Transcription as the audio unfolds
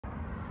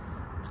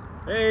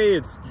Hey,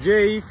 it's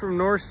Jay from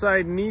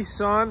Northside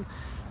Nissan,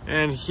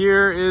 and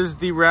here is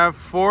the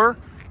RAV4.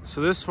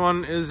 So this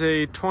one is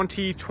a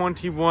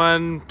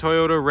 2021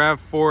 Toyota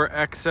RAV4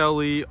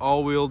 XLE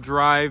all-wheel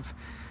drive.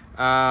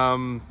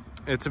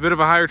 It's a bit of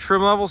a higher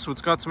trim level, so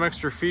it's got some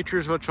extra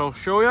features which I'll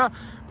show you.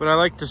 But I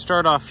like to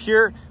start off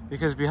here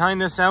because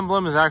behind this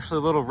emblem is actually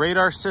a little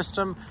radar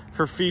system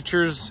for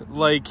features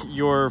like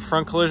your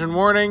front collision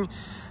warning,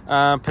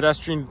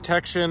 pedestrian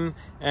detection,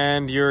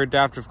 and your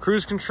adaptive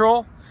cruise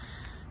control.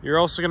 You're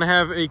also going to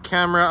have a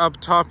camera up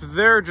top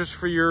there just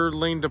for your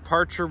lane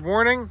departure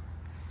warning.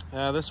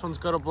 This one's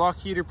got a block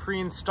heater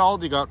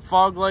pre-installed. You got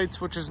fog lights,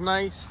 which is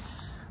nice.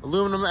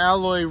 Aluminum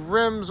alloy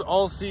rims,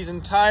 all-season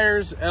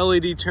tires,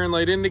 LED turn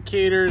light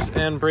indicators,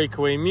 and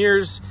breakaway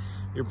mirrors.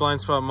 Your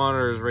blind spot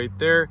monitor is right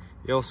there.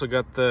 You also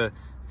got the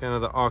kind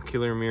of the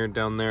ocular mirror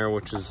down there,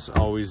 which is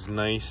always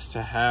nice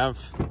to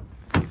have.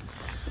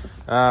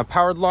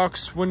 Powered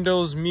locks,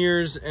 windows,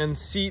 mirrors, and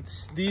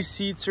seats. These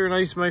seats are a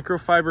nice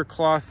microfiber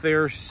cloth.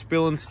 They're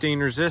spill and stain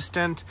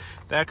resistant.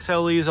 The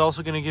XLE is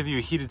also going to give you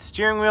a heated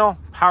steering wheel,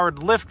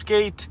 powered lift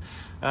gate.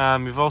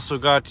 You've also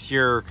got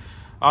your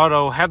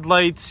auto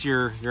headlights,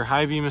 your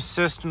high beam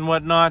assist and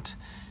whatnot.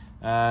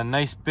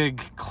 Nice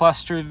big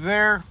cluster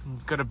there.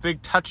 Got a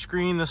big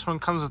touchscreen. This one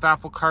comes with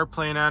Apple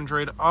CarPlay and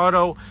Android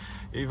Auto.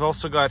 You've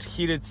also got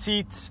heated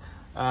seats.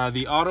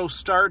 The auto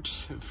start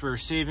for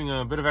saving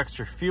a bit of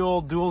extra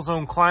fuel, dual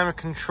zone climate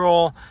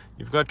control.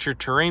 You've got your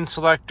terrain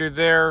selector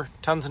there,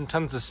 tons and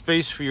tons of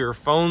space for your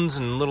phones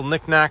and little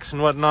knickknacks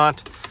and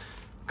whatnot.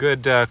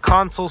 Good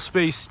console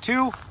space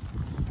too.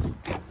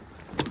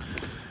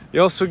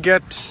 You also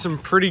get some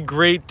pretty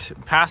great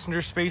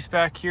passenger space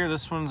back here.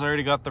 This one's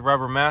already got the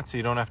rubber mat, so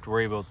you don't have to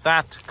worry about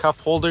that. Cup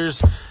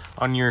holders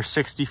on your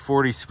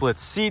 60/40 split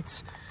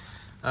seats.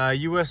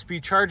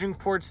 USB charging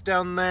ports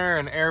down there,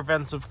 and air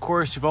vents, of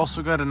course. You've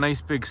also got a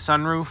nice big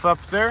sunroof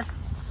up there.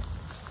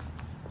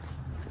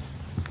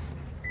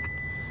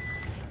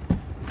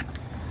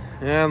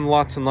 And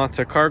lots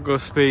of cargo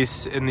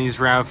space in these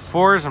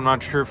RAV4s. I'm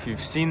not sure if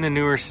you've seen the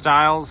newer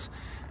styles.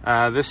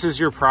 This is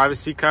your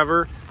privacy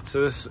cover.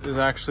 So this is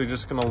actually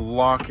just going to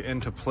lock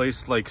into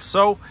place like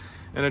so.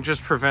 And it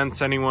just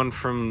prevents anyone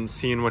from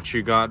seeing what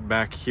you got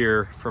back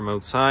here from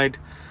outside.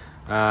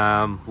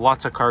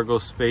 Lots of cargo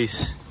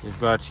space. You've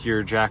got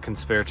your jack and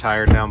spare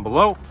tire down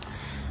below.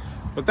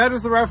 But that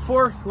is the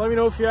RAV4. Let me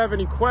know if you have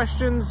any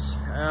questions.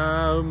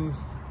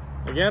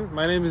 Again,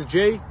 my name is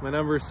Jay. My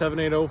number is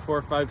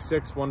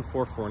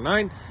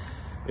 780-456-1449.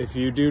 If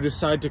you do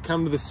decide to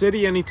come to the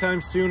city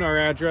anytime soon, our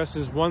address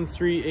is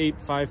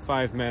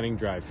 13855 Manning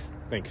Drive.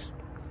 Thanks.